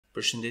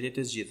Përshëndetje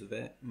të gjithëve,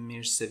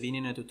 mirë se vini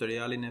në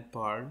tutorialin e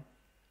parë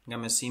nga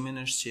mësimi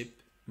në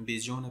Shqip mbi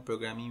gjuhën e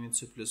programimit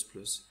C++.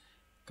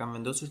 Kam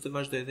vendosur të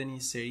vazhdoj edhe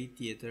një seri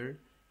tjetër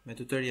me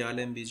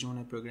tutoriale mbi gjuhën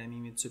e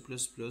programimit C++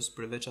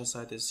 përveç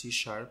asaj të C#.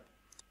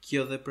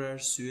 Kjo dhe për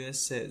arsye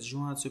se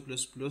gjuha C++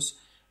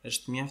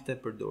 është mjaft e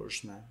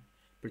përdorshme.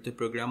 Për të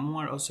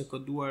programuar ose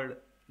koduar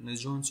në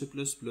gjuhën C++,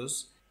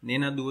 ne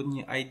na duhet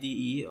një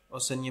IDE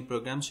ose një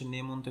program që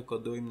ne mund të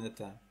kodojmë në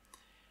të.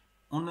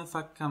 Unë në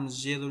fakt kam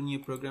zgjedhur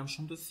një program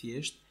shumë të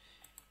thjesht,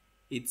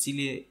 i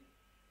cili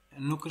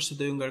nuk është të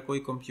do ju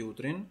ngarkoj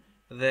kompjuterin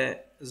dhe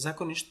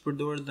zakonisht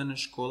përdoret dhe në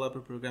shkolla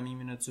për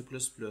programimin e C++.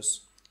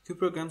 Ky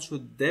program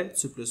quhet Dev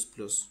C++.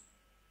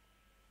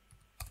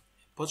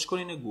 Po të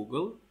shkoni në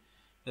Google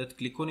dhe të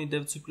klikoni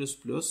Dev C++,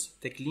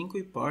 tek linku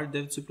i parë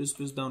Dev C++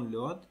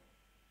 download,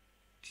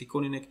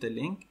 klikoni në këtë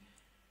link,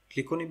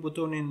 klikoni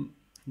butonin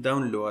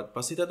download.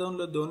 Pasi ta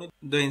downloadoni,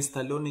 do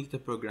instaloni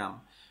këtë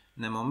program.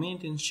 Në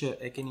momentin që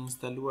e keni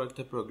instaluar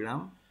këtë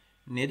program,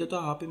 ne do ta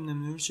hapim në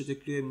mënyrë që të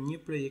kryejmë një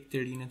projekt të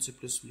ri në C++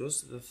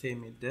 dhe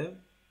themi dev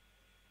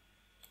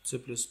C++.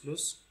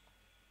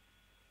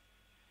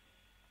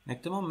 Në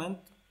këtë moment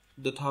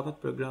do të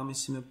hapet programi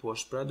si më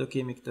poshtë, pra do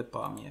kemi këtë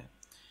pamje.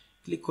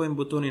 Klikojmë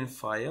butonin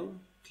file,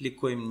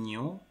 klikojmë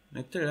new, në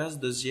këtë rast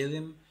do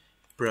zgjedhim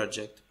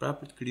project, pra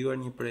për të krijuar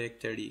një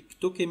projekt të ri.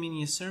 Këtu kemi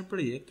një sër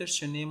projektesh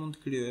që ne mund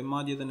të krijojmë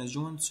madje edhe në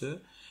gjuhën C,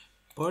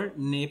 por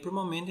ne për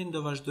momentin do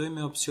vazhdojmë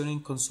me opsionin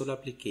console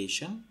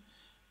application,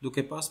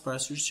 duke pas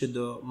parasysh që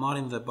do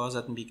marrim dhe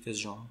bazat mbi këtë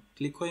gjuhë.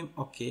 Klikojmë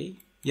OK,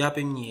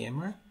 japim një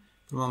emër,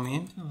 për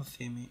momentin do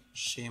themi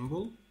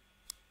shembull.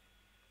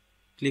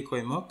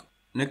 Klikojmë OK.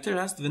 Në këtë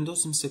rast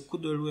vendosim se ku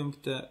do ruajmë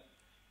këtë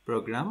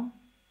program.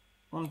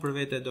 Unë për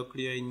vete do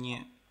krijoj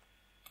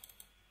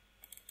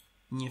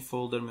një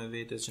folder me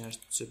vete që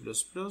është C++,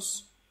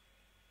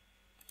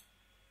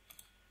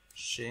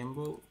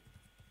 shembull.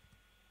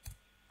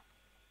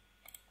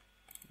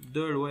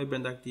 Do ruaj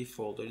brenda këtij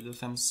folderi, do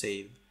them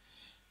save.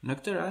 Në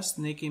këtë rast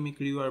ne kemi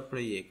krijuar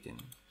projektin.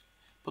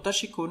 Po ta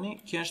shikoni,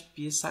 kjo është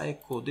pjesa e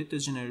kodit të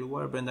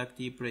gjeneruar brenda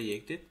këtij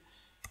projektit.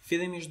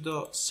 Fillimisht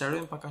do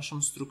sqarojmë pak a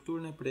shumë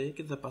strukturën e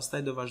projektit dhe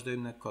pastaj do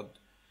vazhdojmë në kod.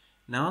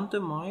 Në anë të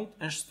majtë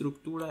është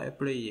struktura e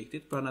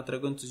projektit, pra na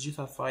tregon të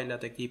gjitha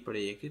fajlat e këtij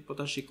projektit. Po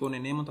ta shikoni,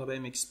 ne mund ta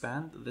bëjmë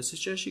expand dhe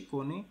siç e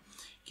shikoni,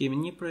 kemi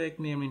një projekt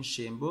me emrin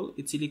shembull,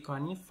 i cili ka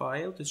një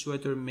file të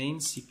quajtur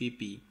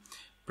main.cpp.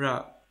 Pra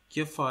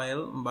kjo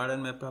file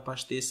mbaron me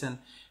prapashtesën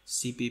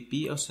CPP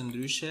ose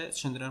ndryshe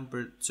qëndron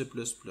për C++,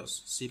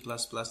 C++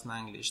 në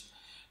anglisht.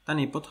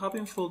 Tani, po të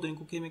hapim folderin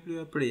ku kemi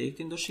krijuar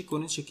projektin, do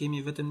shikoni që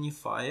kemi vetëm një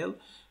file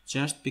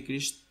që është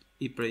pikërisht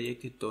i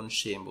projektit ton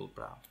shembull,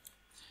 pra.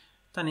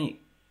 Tani,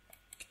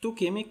 këtu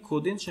kemi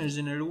kodin që është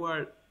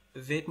gjeneruar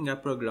vetë nga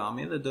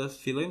programi dhe do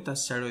fillojmë ta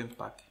sqarojmë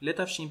pak. Le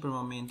ta fshijmë për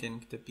momentin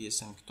këtë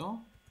pjesën këtu.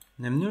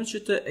 Në mënyrë që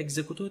të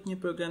ekzekutohet një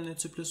program në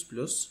C++,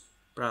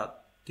 pra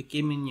të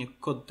kemi një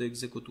kod të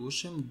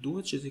ekzekutueshëm,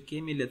 duhet që të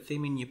kemi, le të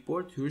themi, një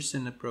port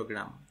hyrëse në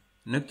program.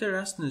 Në këtë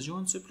rast në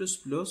gjuhën C++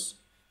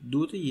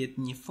 duhet të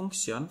jetë një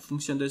funksion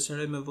do të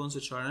sqaroj më vonë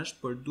se çfarë është,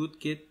 por duhet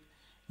të ketë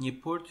një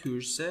port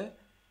hyrëse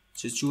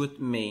që quhet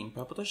main.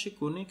 Pra po ta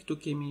shikoni, këtu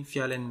kemi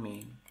fjalën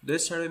main. Do të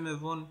sqaroj më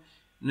vonë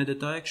në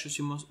detaje, kështu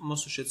që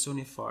mos u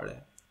shqetësoni fare.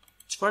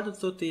 Çfarë do të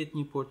thotë të jetë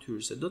një port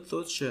hyrëse? Do të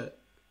thotë që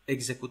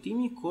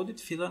ekzekutimi i kodit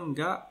fillon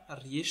nga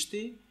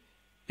rrjeshti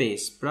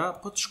 5. Pra,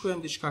 po të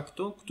shkruajmë diçka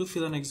këtu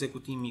fillon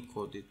ekzekutimi i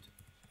kodit.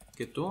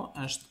 Këtu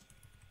është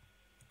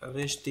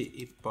rreshti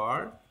i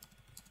parë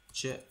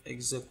që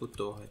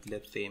ekzekutohet, le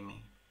të themi.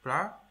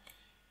 Pra,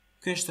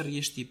 ky është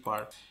rrjeshti i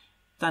parë.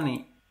 Tani,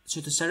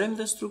 që të sqarojmë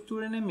dhe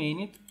strukturën e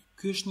mainit,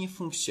 ky është një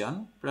funksion,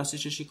 pra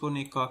siç e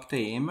shikoni ka këtë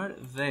emër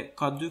dhe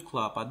ka dy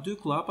klapa. Dy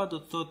klapa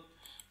do të thotë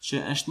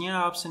që është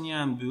njëra hapse,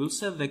 njëra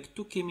mbyllse dhe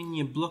këtu kemi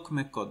një blok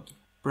me kod.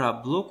 Pra,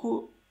 bloku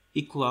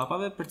i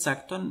klapave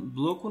përcakton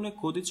bllokun e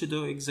kodit që do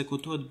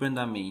ekzekutohet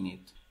brenda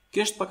mainit.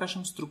 Kjo është pak a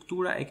shumë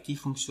struktura e këtij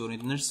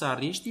funksionit, ndërsa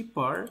rrjeshti i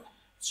parë,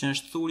 që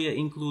është thurje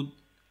include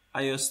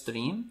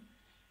iostream,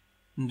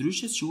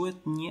 ndryshe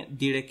quhet një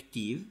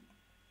direktiv,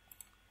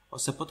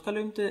 ose po të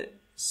kalojmë te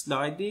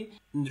slajdi,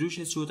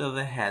 ndryshe quhet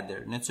edhe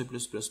header në C++,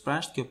 pra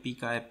është kjo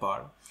pika e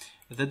parë.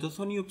 Dhe do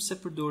thoni ju pse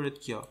përdoret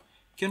kjo.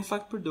 Kjo në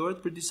fakt përdoret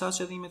për disa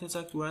qëllime të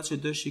caktuara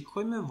që do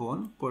shikojmë më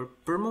vonë, por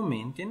për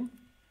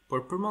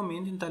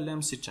momentin ta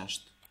lëmë siç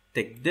është.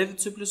 Tek Dev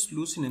C++,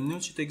 në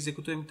mënyrë që të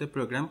ekzekutojmë këtë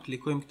program,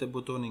 klikojmë këtë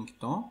butonin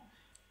këtu,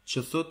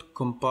 që thot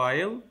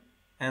compile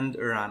and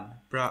run.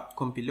 Pra,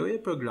 kompiloje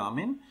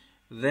programin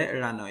dhe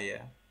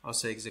runoje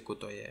ose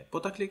ekzekutoje. Po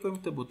ta klikojmë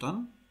këtë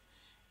buton,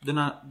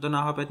 do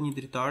na hapet një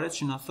dritare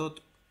që na thot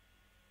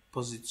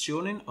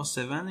pozicionin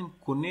ose vendin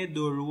ku ne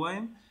do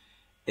ruajmë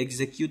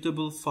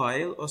executable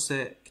file ose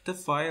këtë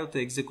file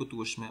të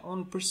ekzekutueshme.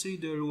 Unë përsëri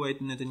do ruaj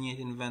në të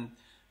njëjtin vend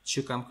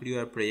që kam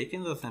krijuar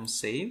projektin, do them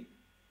save,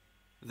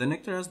 dhe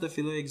në këtë rast do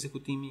filloj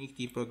ekzekutimi i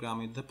këtij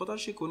programi. Dhe po ta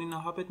shikoni,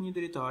 na hapet një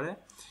dritare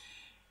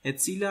e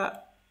cila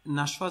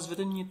na shfaq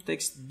vetëm një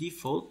tekst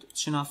default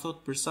që na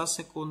thot për sa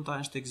sekonda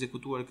është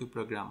ekzekutuar ky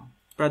program.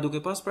 Pra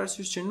duke pas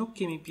parasysh që nuk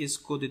kemi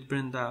pjesë kodit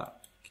brenda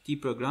këtij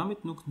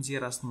programit, nuk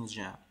nxjerr asnjë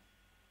gjë.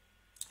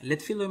 Le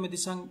të fillojmë me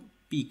disa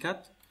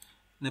pikat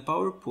në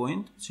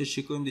PowerPoint që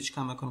shikojmë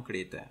diçka më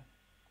konkrete.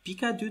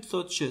 Pika e dytë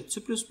thotë që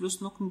C++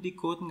 nuk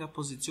ndikohet nga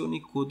pozicioni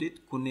i kodit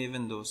ku ne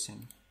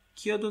vendosim.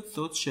 Kjo do të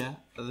thotë që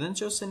edhe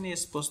nëse ne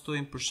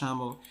postojmë për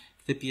shembull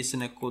këtë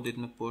pjesën e kodit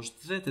në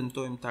poshtë dhe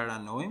tentojmë ta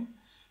ranojmë,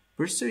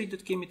 përsëri do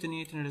të kemi të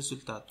njëjtin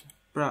rezultat.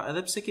 Pra,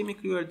 edhe pse kemi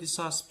krijuar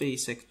disa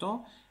space këto,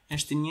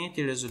 është i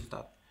njëjti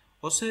rezultat.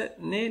 Ose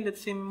ne le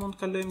të themi mund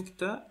të kalojmë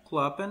këtë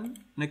klapën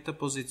në këtë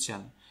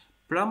pozicion.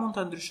 Pra mund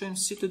ta ndryshojmë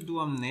si të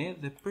duam ne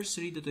dhe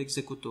përsëri do të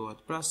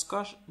ekzekutohet. Pra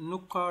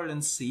nuk ka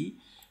rëndësi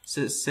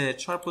se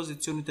çfarë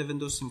pozicioni të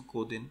vendosim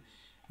kodin.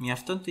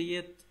 Mjafton të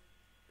jetë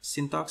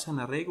sintaksa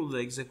në rregull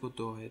dhe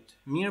ekzekutohet.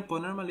 Mirë, po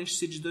normalisht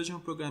si çdo gjë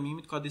në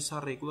programimit ka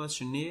disa rregulla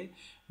që ne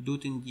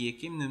duhet të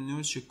ndjekim në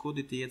mënyrë që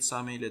kodi të jetë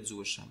sa më i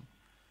lexueshëm.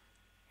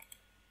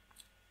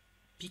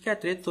 Pika e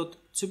tretë thotë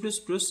C++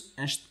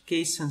 është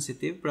case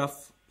sensitive, pra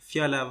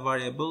fjala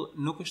variable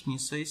nuk është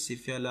njësoj si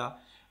fjala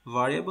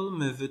variable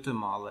me v të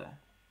madhe.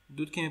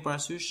 Duhet kemi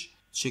parasysh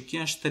që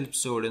kjo është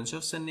thelbësore,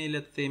 nëse ne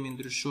le të themi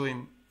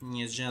ndryshojmë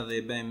një gjë dhe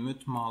e bëjmë më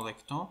të madhe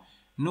këto,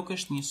 nuk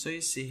është njësoj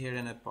si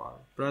herën e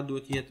parë. Pra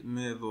duhet jetë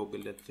më e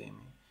vogël le të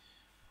themi.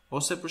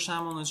 Ose për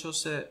shembull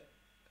nëse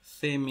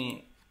themi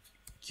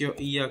kjo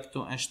i-a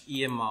këtu është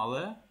i e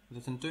madhe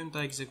dhe tentojmë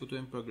ta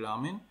ekzekutojmë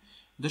programin,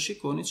 do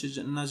shikoni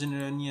që na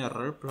gjeneron një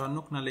error, pra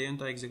nuk na lejon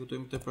ta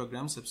ekzekutojmë këtë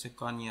program sepse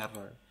ka një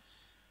error.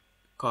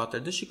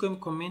 4. Do shikojmë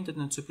komentet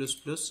në C++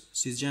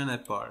 si gjën e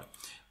parë.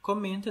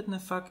 Komentet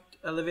në fakt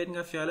edhe vetë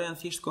nga fjala janë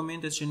thjesht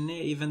komentet që ne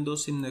i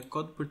vendosim në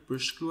kod për të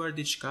përshkruar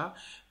diçka,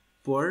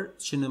 por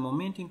që në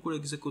momentin kur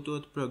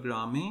ekzekutohet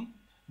programi,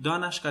 do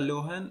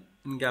anashkalohen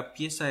nga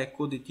pjesa e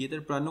kodit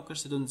tjetër, pra nuk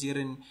është se do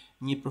nxjerrin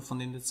një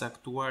përfundim të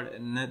caktuar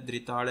në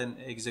dritaren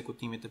e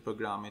ekzekutimit të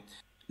programit.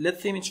 Le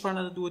të themi çfarë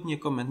na duhet një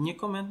koment. Një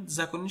koment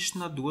zakonisht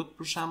na duhet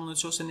për shembull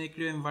nëse ne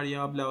krijojmë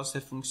variabla ose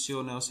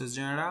funksione ose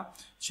gjëra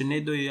që ne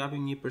do i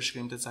japim një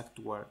përshkrim të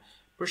caktuar.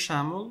 Për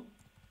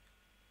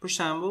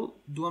shembull,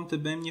 duam të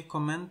bëjmë një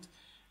koment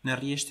në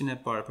rrjeshtin e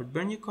parë. Për të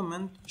bërë një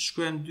koment,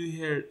 shkruajmë 2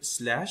 herë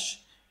slash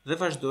dhe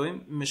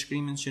vazhdojmë me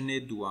shkrimin që ne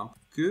duam.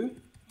 Ky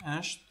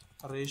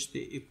është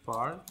rrjeshti i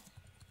parë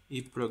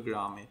i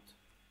programit.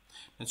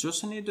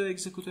 Nëse ne do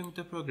ekzekutojmë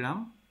këtë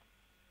program,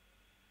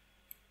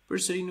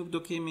 përsëri nuk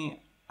do kemi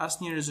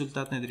asnjë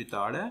rezultat në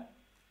dritare,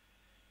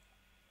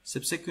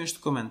 sepse ky është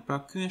koment, pra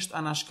ky është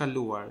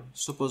anashkaluar.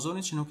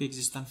 Supozoni që nuk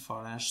ekziston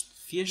fare, është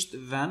thjesht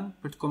vend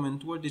për të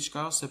komentuar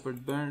diçka ose për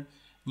të bërë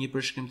një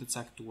përshkrim të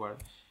caktuar.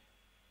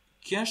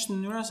 Kjo është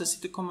mënyra se si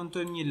të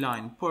komentojmë një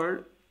line,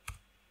 por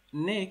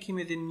ne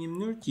kemi edhe një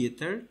mënyrë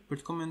tjetër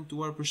për të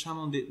komentuar, për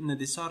shembull në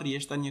disa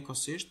rrjeshta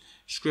njëkohësisht,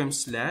 shkruajmë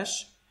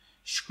slash,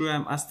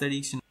 shkruajmë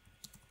asteriksin.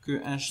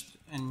 Ky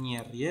është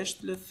një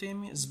rrjesht, le të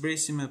themi,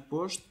 zbresim me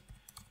poshtë.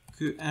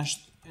 Ky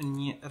është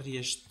një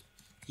rrjesht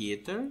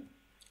tjetër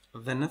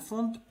dhe në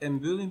fund e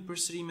mbyllim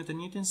përsëri me të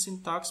njëjtin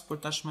sintaks, por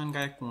tashmë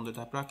nga e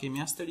kundërta. Pra kemi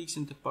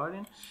asteriksin të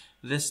parin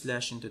dhe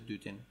slashin të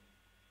dytin.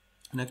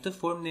 Në këtë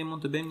formë ne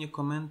mund të bëjmë një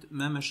koment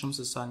me më shumë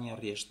se sa një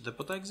rrjesht dhe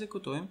po ta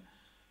ekzekutojmë,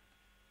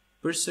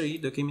 përsëri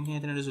do kemi të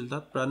njëjtin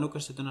rezultat, pra nuk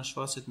është se do na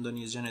shfasit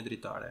ndonjë gjë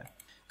dritare.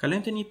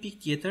 Kalojmë te një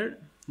pikë tjetër,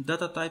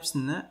 data types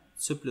në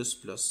C++.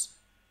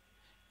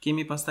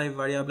 Kemi pastaj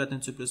variablat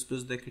në C++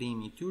 dhe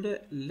krijimi i tyre.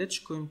 Le të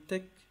shkojmë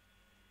tek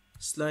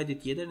slajdi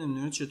tjetër në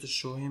mënyrë që të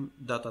shohim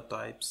data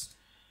types.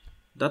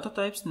 Data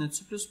types në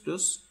C++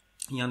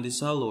 janë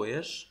disa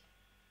llojesh,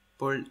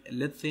 por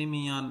le të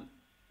themi janë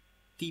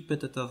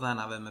tipet e të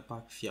dhënave me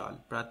pak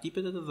fjalë. Pra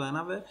tipet e të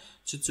dhënave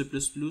që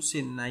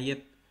C++ na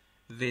jep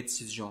vetë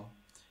si gjuhë.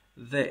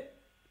 Dhe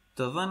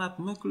të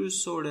dhënat më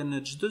kryesore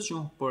në çdo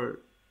gjuhë,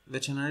 por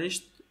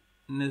veçanërisht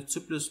në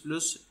C++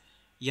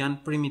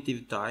 janë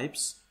primitive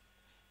types.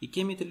 I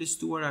kemi të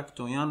listuara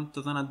këto, janë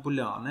të dhënat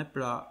bulane,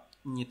 pra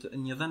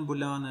një dhënë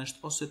bulane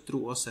është ose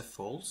true ose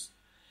false.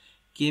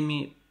 Kemi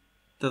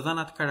të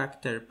dhënat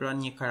karakter, pra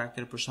një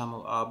karakter për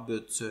shembull A,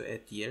 B, C e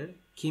tjerë.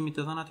 Kemi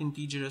të dhënat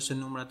integer ose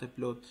numrat e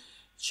plot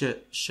që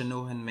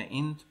shënohen me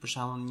int, për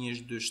shembull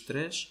 1, 2,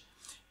 3.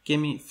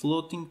 Kemi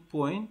floating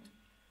point,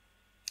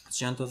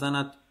 që janë të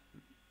dhënat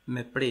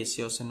me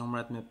presje ose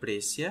numrat me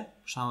presje,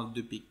 për shembull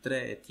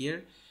 2.3 e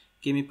tjerë.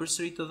 Kemi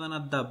përsëri të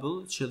dhënat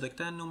double, që dhe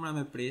këta janë numra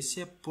me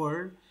presje,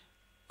 por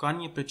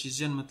kanë një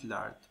precizion më të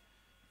lartë.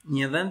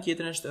 Një dhënë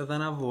tjetër është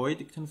dhëna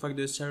void, këtë në fakt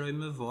do të sqaroj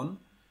më vonë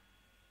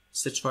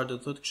se çfarë do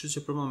të thotë, kështu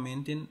që për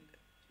momentin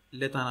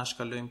le ta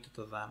anashkalojmë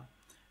këtë dhënë.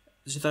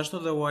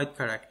 Gjithashtu dhe white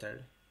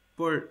character.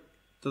 Por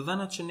të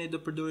dhënat që ne do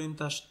përdorim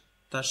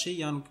tash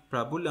janë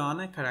pra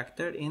bulane,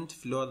 karakter, int,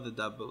 float dhe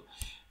double.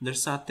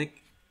 Ndërsa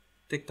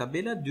tek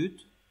tabela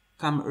 2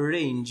 kam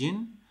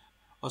range-in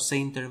ose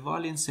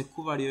intervalin se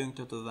ku variojnë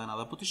këto të dhëna.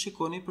 Dhe po të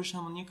shikoni për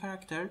shembull një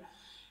karakter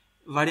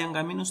varion nga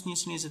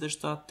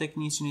 -127 tek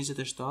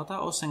 127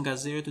 ose nga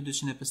 0 te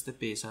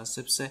 255,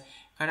 sepse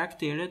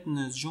karakteret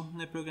në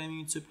gjuhën e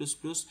programimit C++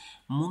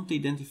 mund të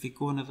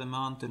identifikohen edhe me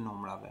anë të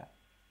numrave.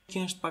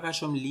 Kjo është pak a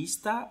shumë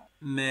lista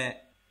me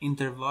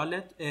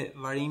intervalet e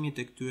varimit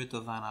të këtyre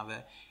të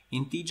dhanave.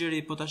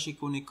 Integeri po ta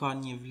shikoni ka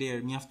një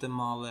vlerë mjaft e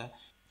madhe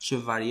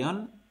që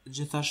varion,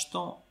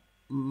 gjithashtu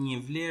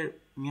një vlerë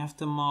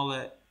mjaft e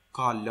madhe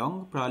ka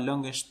long, pra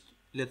long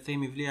është le të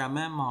themi vlera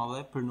më e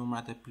madhe për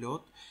numrat e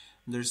plot,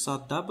 ndërsa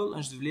double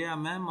është vlera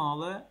më e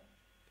madhe,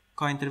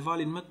 ka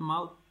intervalin më të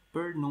madh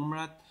për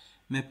numrat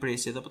me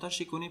presje. Dhe po ta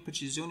shikoni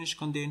precizioni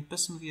shkon deri në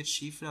 15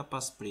 shifra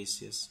pas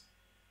presjes.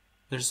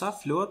 Ndërsa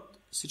float,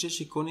 siç e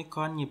shikoni,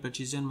 ka një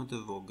precizion më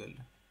të vogël.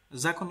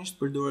 Zakonisht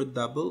përdoret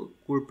double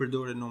kur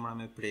përdoret numra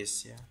me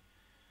presje.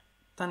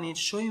 Tani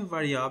shohim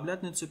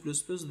variablat në C++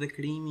 dhe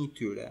krijimi i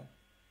tyre.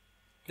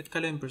 Le të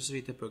kalojmë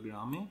përsëri te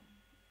programi.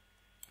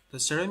 Të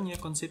sqarojmë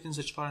një konceptin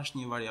se çfarë është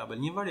një variabël.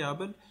 Një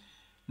variabël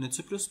në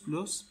C++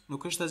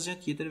 nuk është asgjë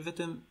tjetër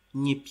vetëm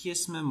një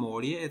pjesë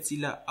memorie e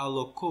cila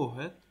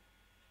allokohet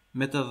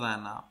me të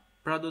dhëna.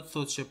 Pra do të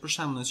thotë që për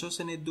shembull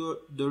nëse ne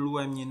do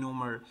ruajmë një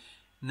numër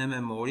në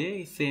memorie,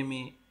 i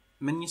themi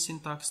me një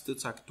sintaks të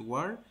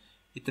caktuar,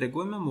 i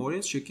tregojmë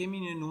memorias që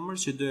kemi një numër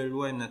që do e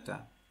ruajmë në të.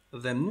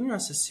 Dhe mënyra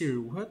se si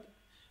ruhet,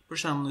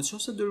 për shembull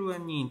nëse do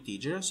ruajmë një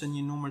integer ose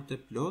një numër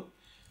të plot,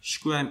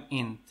 shkruajmë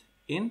int.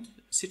 Int,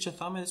 siç e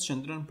thamë,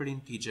 qëndron për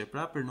integer,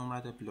 pra për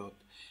numrat e plot.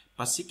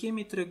 Pasi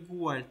kemi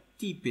treguar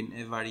tipin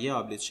e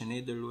variablit që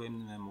ne do ruajmë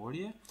në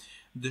memorie,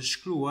 do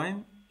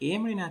shkruajmë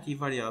emrin e atij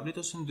variablit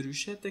ose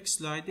ndryshe tek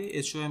slajdi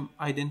e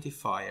quajmë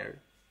identifier.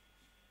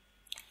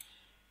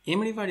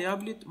 Emri i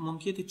variablit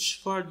mund të jetë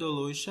çfarë do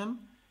llojshëm,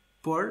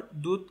 por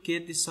duhet të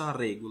ketë disa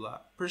rregulla.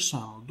 Për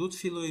shembull, duhet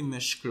të fillojë me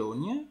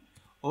shkronjë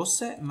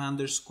ose me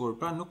underscore,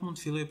 pra nuk mund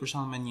të fillojë për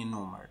shembull me një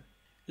numër.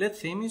 Le të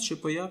themi që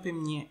po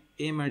japim një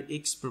emër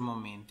x për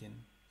momentin.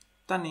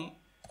 Tani,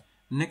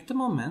 në këtë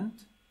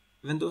moment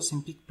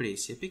vendosim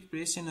pikpresje.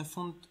 Pikpresje në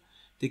fund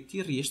të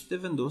këtij rrjeshti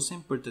të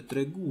vendosim për të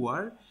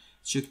treguar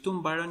që këtu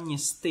mbaron një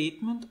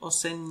statement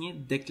ose një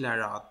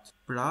deklarat.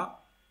 Pra,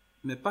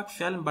 me pak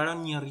fjalë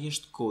mbaron një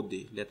rrjesht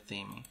kodi, le të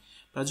themi.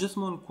 Pra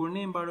gjithmonë kur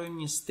ne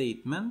mbarojmë një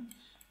statement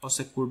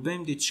ose kur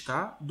bëjmë diçka,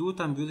 duhet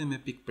ta mbyllim me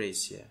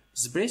pikpresje.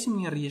 Zbresim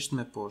një rrjesht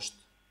me poshtë.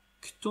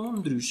 Këtu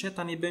ndryshe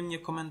tani bëjmë një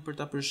koment për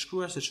ta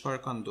përshkruar se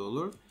çfarë ka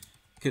ndodhur.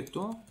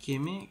 Këtu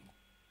kemi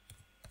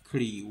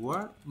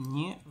krijuar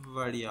një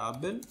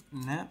variabël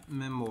në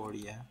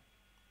memorie.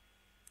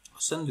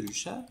 Ose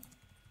ndryshe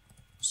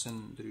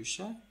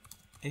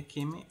e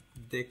kemi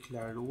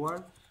deklaruar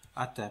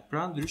atë.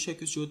 Pra ndryshe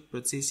ky quhet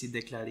procesi i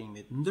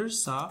deklarimit,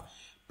 ndërsa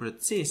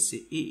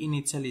procesi i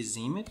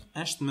inicializimit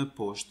është më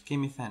poshtë.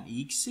 Kemi thënë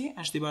x-i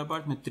është i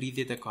barabartë me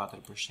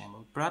 34 për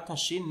shembull. Pra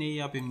tash ne i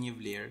japim një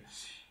vlerë.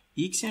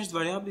 X-i është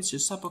variabli që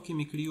sapo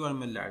kemi krijuar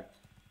më lart.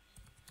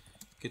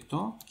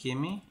 Këtu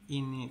kemi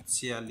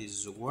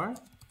inicializuar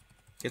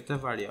këtë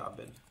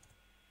variabël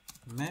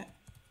me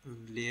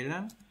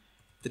vlerën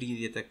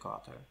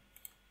 34.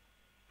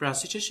 Pra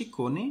siç e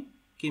shikoni,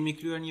 kemi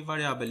krijuar një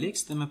variabël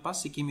x dhe më pas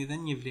i kemi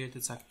dhënë një vlerë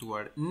të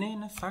caktuar. Ne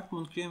në fakt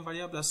mund të krijojmë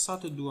variabla sa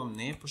të duam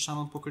ne, për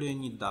shembull po krijoj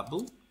një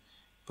double,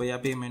 po ja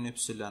bëjmë në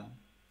y.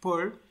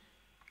 Por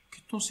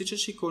këtu siç e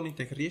shikoni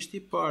tek rrjeshti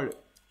i parë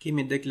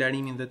kemi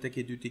deklarimin dhe tek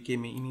i dyti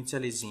kemi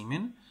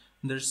inicializimin,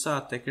 ndërsa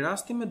tek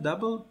rasti me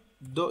double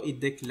do i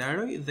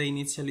deklaroj dhe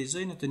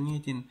inicializoj në të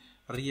njëjtin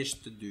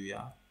rrjesht të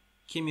dyja.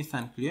 Kemi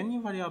thënë krijon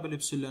një variabël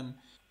y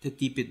të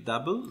tipit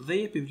double dhe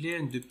jepi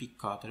vlerën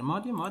 2.4.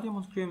 Madje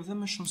mund të krijojmë dhe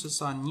më shumë se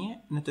sa një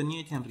në të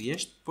njëjtin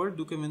rrjesht, por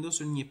duke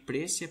vendosur një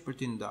presje për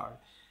t'i ndarë.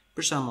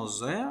 Për shembull,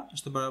 z-ja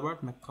është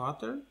barabartë me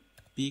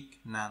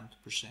 4.9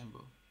 për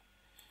shembull.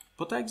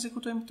 Po ta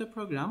ekzekutojmë këtë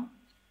program,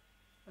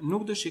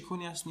 nuk do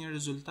shikoni asnjë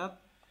rezultat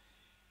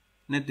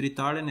në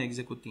dritaren e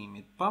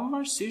ekzekutimit,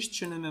 pavarësisht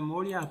që në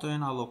memorie ato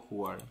janë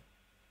allokuar.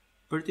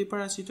 Për t'i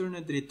paraqitur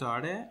në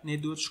dritare, ne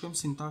duhet shkojmë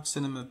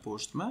sintaksën e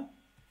mëposhtme,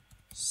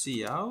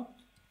 cout.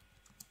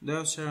 Do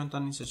e shërën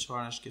tani se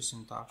çfarë është kjo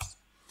sintaks.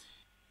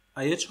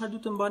 Ajo çfarë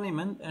duhet të mbani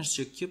mend është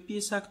që kjo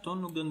pjesa këtu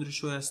nuk do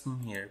ndryshojë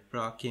asnjëherë.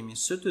 Pra kemi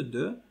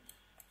st2,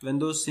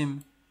 vendosim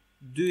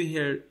 2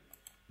 herë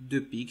 2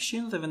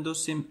 pikshin dhe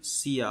vendosim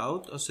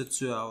cout ose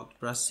cout.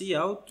 Pra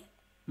cout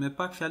me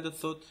pak fjalë do të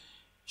thotë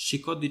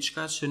shiko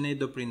diçka që ne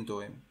do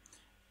printojmë.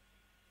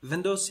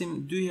 Vendosim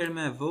 2 herë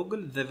më e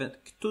vogël dhe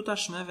këtu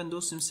tashmë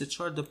vendosim se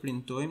çfarë do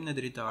printojmë në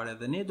dritare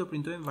dhe ne do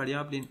printojmë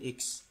variablin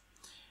x.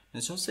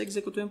 Nëse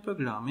ekzekutojmë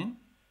programin,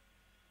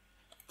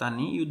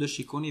 tani ju do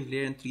shikoni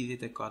vlerën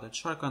 34.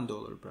 Çfarë ka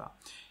ndodhur pra?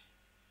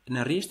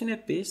 Në rrjeshtin e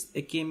 5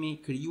 e kemi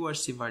krijuar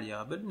si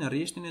variabël, në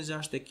rrjeshtin e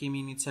 6 e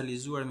kemi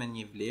inicializuar me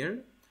një vlerë,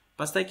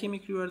 pastaj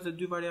kemi krijuar edhe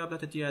dy variabla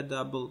të tjera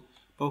double,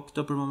 po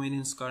këto për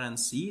momentin s'ka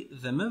rëndësi,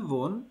 dhe më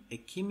vonë e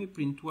kemi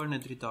printuar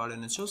në dritare.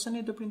 Nëse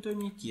ne do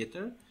printojmë një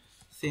tjetër,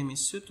 themi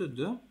st2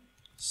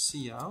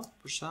 cout,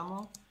 për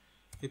shembull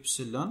y,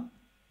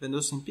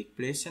 vendosim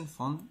pikpresje në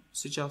fund,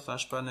 siç ja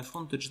thash, pra në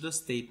fund të çdo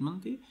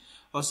statementi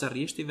ose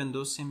rrjeshti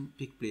vendosim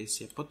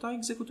pikpresje. Po ta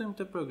ekzekutojmë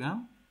këtë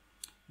program,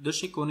 do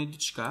shikoni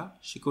diçka,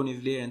 shikoni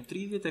vlerën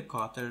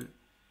 34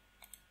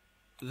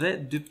 dhe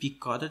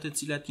 2.4 të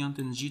cilat janë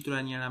të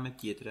ngjitura njëra me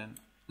tjetrën.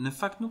 Në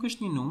fakt nuk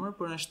është një numër,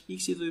 por është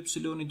x-i dhe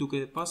y-i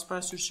duke pas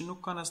parasysh që nuk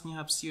kanë asnjë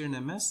hapësirë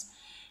në mes,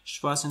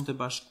 shfaqjen të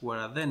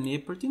bashkuara dhe ne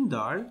për t'i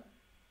ndarë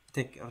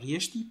tek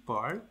rrjeshti I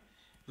parë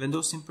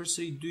vendosim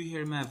përsëri 2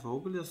 herë më e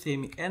vogël dhe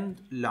themi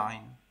end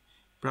line.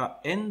 Pra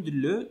end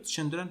L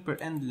qëndron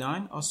për end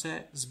line ose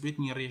zbrit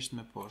një rrjesht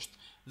më poshtë.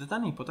 Dhe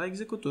tani po ta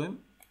ekzekutojmë,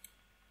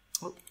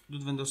 do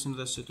të vendosim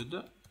dhe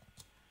STD.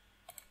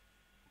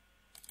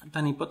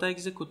 Tani po ta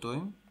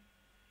ekzekutojmë,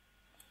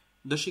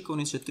 do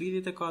shikoni se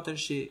 34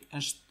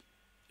 është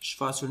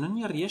shfaqur në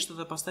një rrjesht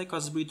dhe pastaj ka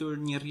zbritur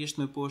një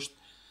rrjesht më poshtë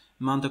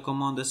me anë të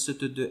komandës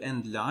std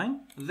end line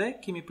dhe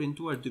kemi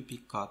printuar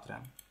 2.4.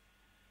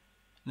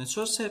 Në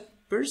qoftë se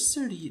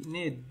përsëri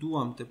ne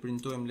duam të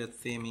printojmë, le të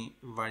themi,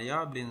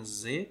 variablin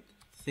z,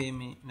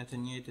 themi në të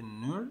njëjtën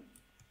mënyrë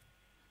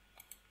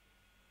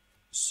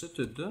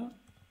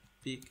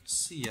std.cout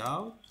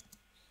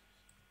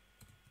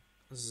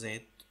z.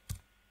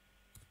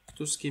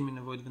 Këtu s'kemi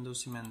nevojë të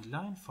vendosim end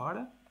line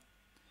fare,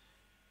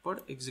 por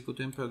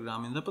ekzekutojmë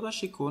programin dhe po ta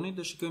shikoni,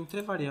 do shikojmë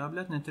 3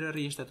 variablat në 3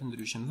 rrjeshta të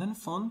ndryshëm dhe në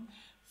fund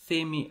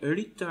themi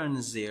return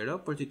 0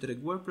 për t'i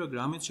treguar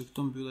programit që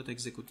këtu mbyllet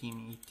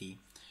ekzekutimi I tij.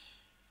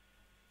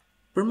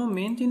 Për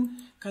momentin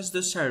kaq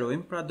do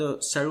sqarojmë, pra do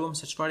sqaruam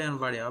se çfarë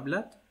janë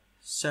variablat,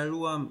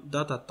 sqaruam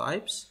data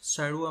types,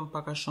 sqaruam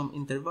pak a shumë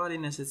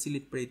intervalin e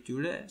secilit prej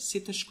tyre,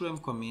 si të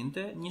shkruajmë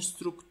komente, një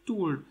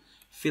strukturë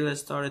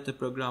fillestare të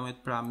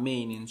programit, pra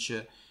mainin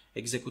që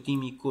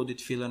ekzekutimi I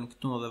kodit fillon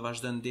këtu dhe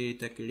vazhdon deri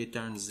tek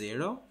return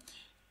 0.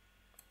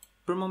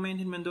 Për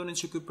momentin mendoni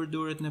që ky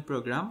përdoret në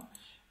program,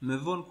 më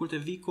vonë kur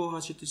të vi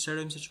koha që të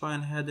sqarojmë se çfarë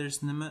janë headers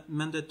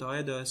në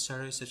detaje, do të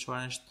sqaroj se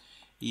çfarë është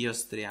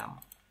iostream.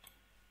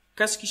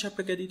 Kaq kisha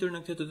përgatitur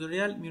në këtë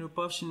tutorial,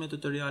 mirupafshim në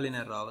tutorialin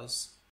e radhës.